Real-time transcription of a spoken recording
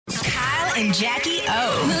and Jackie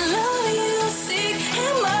O.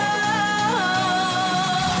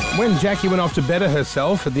 When Jackie went off to better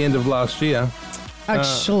herself at the end of last year.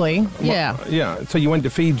 Actually, yeah. Yeah, so you went to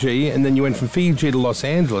Fiji, and then you went from Fiji to Los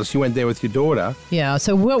Angeles. You went there with your daughter. Yeah,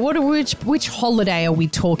 so which holiday are we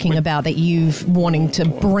talking about that you've wanting to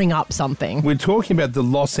bring up something? We're talking about the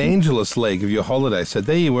Los Angeles leg of your holiday. So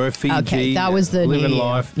there you were, Fiji. Okay, that was the living New Year.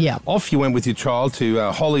 life. Yeah. Off you went with your child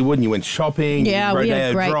to Hollywood, and you went shopping. Yeah, we had a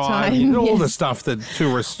Rodeo great Drive, time. you did all Yes. the stuff that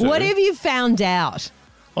tourists do. What have you found out?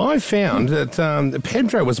 I found that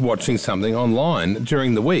Pedro was watching something online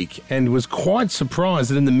during the week and was quite surprised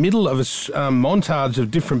that in the middle of a montage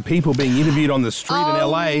of different people being interviewed on the street in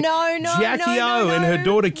LA, Jackie O and her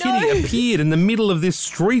daughter Kitty appeared in the middle of this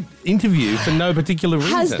street interview for no particular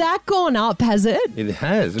reason. Has that gone up, has it? It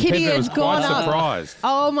has. And Kitty Pedro has was gone quite up. surprised.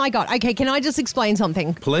 Oh, my God. Okay, can I just explain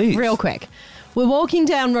something? Please. Real quick. We're walking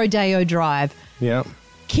down Rodeo Drive. Yeah.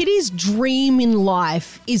 Kitty's dream in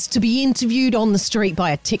life is to be interviewed on the street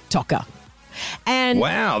by a TikToker. And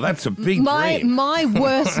Wow, that's a big dream. my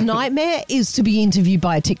worst nightmare is to be interviewed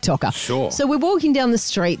by a TikToker. Sure. So we're walking down the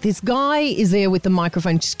street. This guy is there with the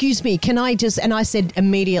microphone. Excuse me, can I just... And I said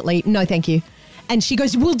immediately, no, thank you. And she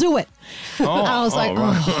goes, we'll do it. I was like,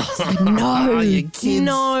 no.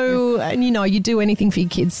 And, you do anything for your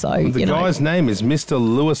kids, so, The guy's name is Mr.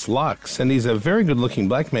 Lewis Lux, and he's a very good-looking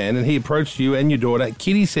black man, and he approached you and your daughter.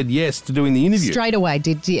 Kitty said yes to doing the interview. Straight away,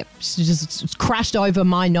 she just crashed over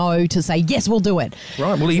my no to say, yes, we'll do it.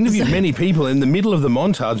 Right, well, he interviewed many people. In the middle of the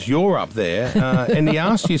montage, you're up there, and he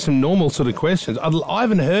asked you some normal sort of questions. I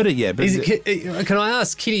haven't heard it yet. But Can I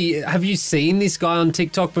ask, Kitty, have you seen this guy on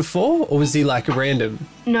TikTok before, or was he like a random?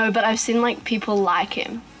 No, but I've seen people like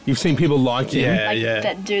him. You've seen people like him?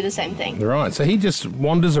 That do the same thing. Right, so he just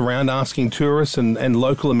wanders around asking tourists and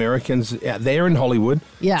local Americans out there in Hollywood,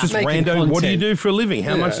 just Making random, what do you content. do for a living?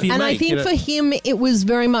 How much do you And make? I think for him, it was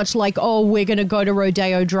very much like, oh, we're going to go to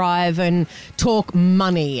Rodeo Drive and talk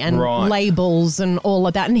money and labels and all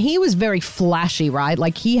of that. And he was very flashy, right?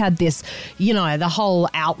 Like he had this, the whole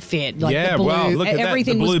outfit. Like the blue, wow, look at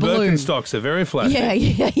everything that. The blue was blue. Birkenstocks are very flashy. Yeah.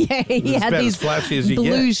 He had about these as flashy as you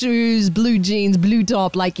blue get. shoes, blue jeans, blue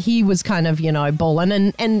top. Like he was kind of, balling.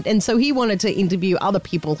 And so he wanted to interview other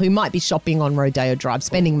people who might be shopping on Rodeo Drive,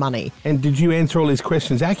 spending money. And did you answer all his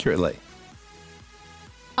questions accurately?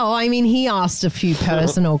 Oh, I mean, he asked a few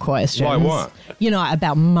personal questions. Like what?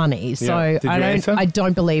 About money. So Yeah. Did you answer? I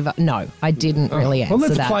don't believe. No, I didn't really answer Well,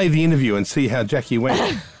 let's that. play the interview and see how Jackie went.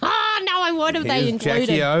 No, what have they Here's included?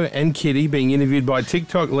 Jackie O and Kitty being interviewed by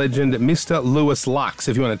TikTok legend Mr. Lewis Lux.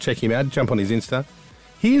 If you want to check him out, jump on his Insta.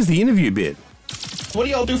 Here's the interview bit. What do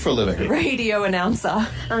y'all do for a living? Radio announcer.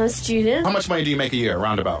 I'm a student. How much money do you make a year,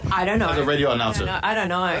 roundabout? I don't know. As a radio announcer? I don't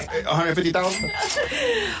know. 150,000?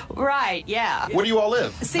 Right, yeah. Where do you all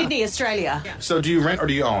live? Sydney, Australia. So do you rent or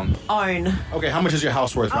do you own? Own. Okay, how much is your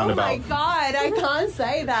house worth, Oh roundabout? my God, I can't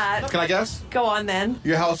say that. Can I guess? Go on then.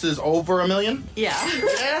 Your house is over $1 million? Yeah.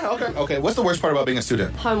 Yeah, okay. Okay, what's the worst part about being a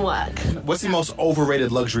student? Homework. What's the most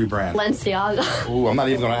overrated luxury brand? Balenciaga. Ooh, I'm not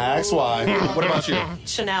even going to ask why. What about you?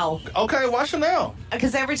 Chanel. Okay, why Chanel?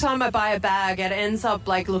 Because every time I buy a bag, it ends up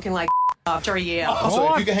looking like after a year.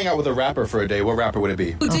 So if you could hang out with a rapper for a day, what rapper would it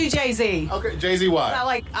be? We'll do Jay-Z. Okay, Jay-Z,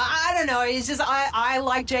 why? I don't know. It's just I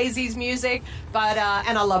like Jay-Z's music, but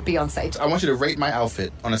and I love Beyonce. I want you to rate my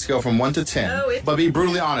outfit on a scale from 1 to 10. But be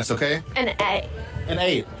brutally honest, okay? An A. An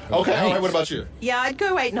 8. Okay, all right, what about you? Yeah, I'd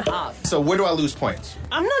go 8.5. So where do I lose points?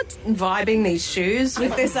 I'm not vibing these shoes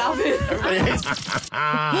with this outfit.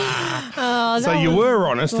 So you were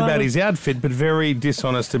honest about his outfit, but very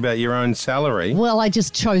dishonest about your own salary. Well, I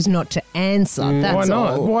just chose not to answer. That's Why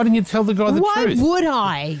not? all. Why didn't you tell the guy the Why truth? would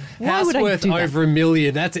I? Why House would I worth do that? over $1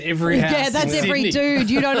 million. That's every house. Yeah, that's in every Sydney. dude.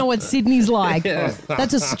 You don't know what Sydney's like.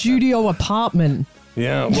 That's a studio apartment.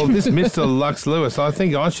 Yeah, well, this Mr. Lux Lewis, I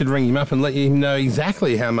think I should ring him up and let him know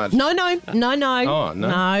exactly how much. No. Oh, no.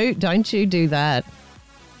 No, don't you do that.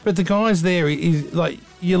 But the guy's there, he's like,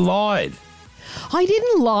 you lied. I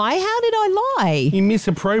didn't lie. How did I lie? You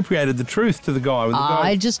misappropriated the truth to the guy. With the I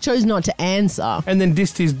guy just chose not to answer. and then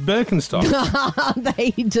dissed his Birkenstock.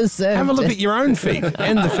 They deserve Have a look it. at your own feet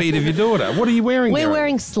and the feet of your daughter. What are you wearing? We're Darren?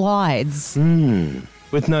 wearing slides.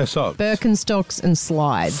 With no socks. Birkenstocks and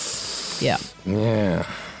slides. Yeah. Yeah. On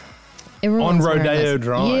Everyone's wearing Rodeo those.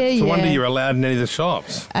 Drive. Yeah, It's a wonder yeah. you're allowed in any of the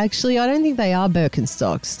shops. Actually, I don't think they are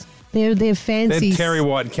Birkenstocks. They're fancy. They're Terry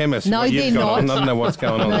White chemists. No, what you've they're got on. not. I don't know what's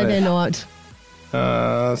going on No, there. they're not.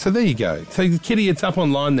 So there you go. So Kitty, it's up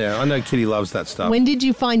online now. I know Kitty loves that stuff. When did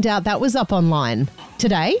you find out that was up online?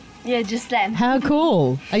 Today? Yeah, just then. How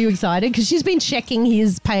cool. Are you excited? Because she's been checking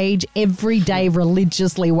his page every day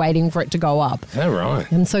religiously waiting for it to go up. Is that right?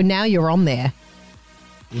 And so now you're on there.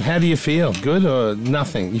 How do you feel? Good or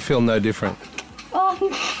nothing? You feel no different? Well,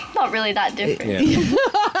 not really that different. Yeah.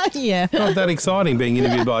 Yeah. Not that exciting being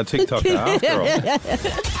interviewed by a TikToker after all. Y'all been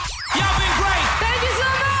great. Thank you so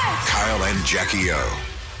much. Kyle and Jackie O.